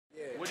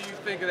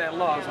think of that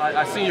loss?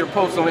 I seen your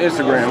post on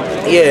Instagram.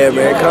 Yeah,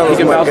 man,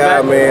 Conor's my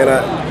guy, man.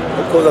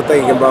 Of course, I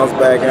think he can bounce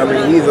back. I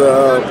mean, he's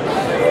the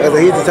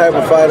type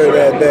of fighter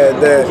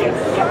that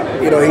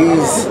you know,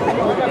 he's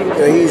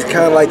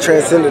kind of like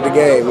transcended the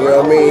game. You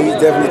know what I mean? He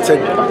definitely took,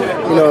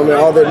 you know, I mean,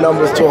 all their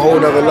numbers to a whole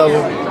nother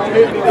level,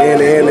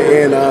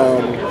 and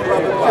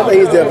I think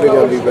he's definitely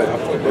gonna be back.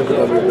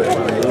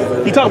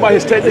 He talked about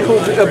his technical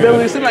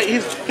abilities. Like I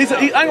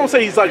ain't gonna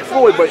say he's like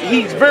Floyd, but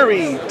he's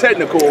very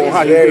technical on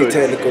how he do it. Very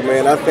technical,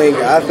 man. I think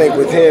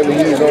with him,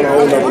 he's on a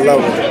whole nother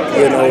level.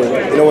 You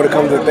know when it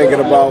comes to thinking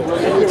about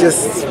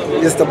just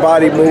the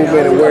body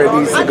movement and where it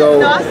needs to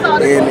go,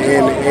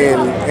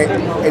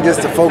 and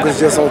just to focus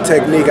just on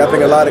technique. I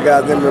think a lot of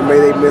guys in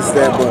MMA they miss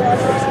that, but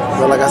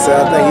like I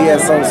said, I think he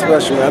has something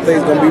special, man. I think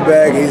he's gonna be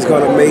back. And he's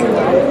gonna make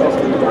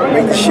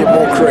the shit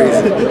more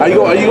crazy. Are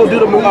you gonna do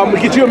the move? I'm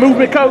gonna get you a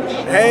movement coach.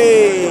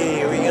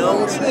 Hey, we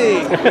gonna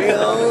see. We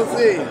gonna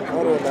see.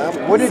 Hold on now.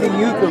 What do the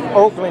youth of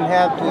Oakland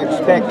have to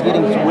expect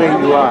getting to where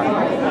you are?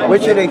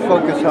 What should they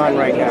focus on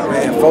right now?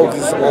 Man,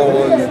 focus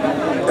on.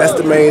 That's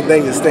the main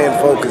thing, is staying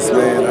focused,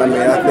 man. I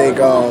mean, I think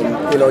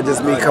you know,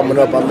 just me coming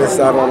up, I missed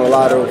out on a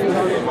lot of,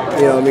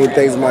 you know,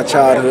 things in my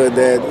childhood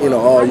that, you know,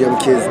 all young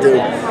kids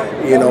do.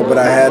 You know, but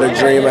I had a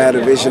dream, I had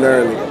a vision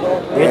early.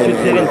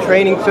 Interested in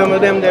training some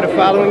of them that are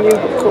following you?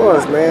 Of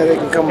course, man. They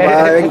can come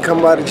by. They can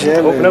come by the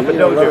gym Open up a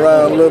run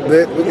around a little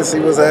bit. We can see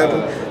what's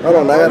happening. Hold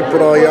on, I got to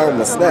put all y'all on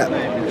my snap.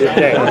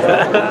 Okay.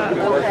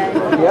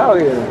 We out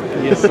here.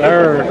 Yes,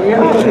 sir. We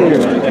out here.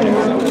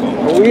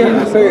 We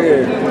out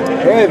here.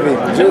 Heavy.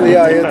 Julie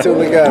out here too.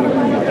 We got him. All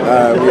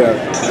right, we out.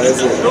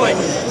 That's it.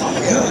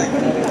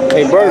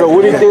 Hey, Berto,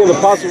 what do you think of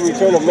the possible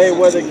return of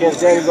Mayweather against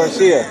Danny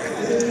Garcia?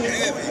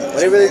 Are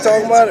they really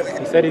talking about it?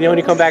 He said he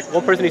only come back.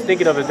 One person he's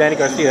thinking of is Danny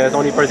Garcia. That's the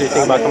only person he's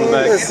thinking about coming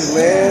back. Listen,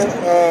 man.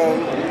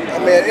 I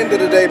mean, at the end of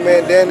the day,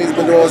 man, Danny's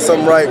been doing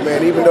something right,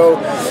 man. Even though,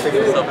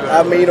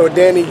 I mean, you know,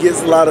 Danny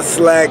gets a lot of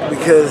slack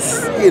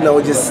because, you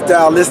know, just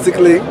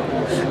stylistically,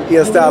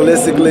 you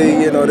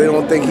know, they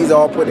don't think he's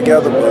all put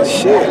together. But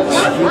shit,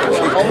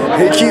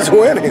 he keeps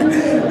winning.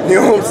 You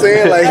know what I'm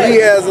saying? Like, he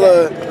has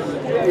a,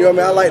 you know what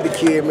I mean? I like the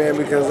kid, man,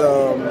 because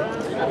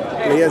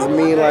he has a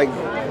mean, like,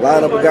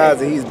 lineup of guys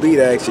that he's beat,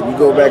 actually. You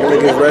go back and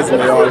look at his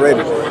resume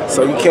already.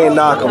 So you can't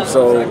knock him.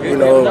 So, you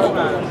know,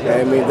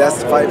 I mean, that's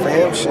the fight for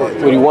him, shit.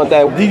 Would you want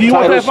that Do you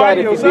want that fight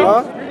to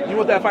yourself? Huh? You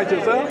want that fight to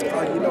yourself?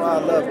 You know,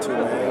 I'd love to,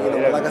 man.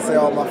 You know, like I said,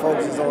 all my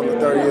focus is on the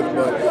 30th.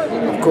 But,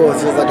 of course,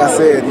 just like I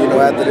said, you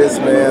know, after this,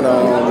 man,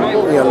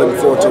 you know, looking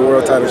forward to a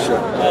world title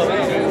shot.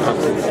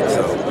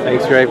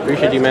 Thanks, Ray.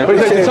 Appreciate you, man.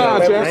 Appreciate your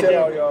time, Appreciate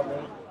all y'all, man.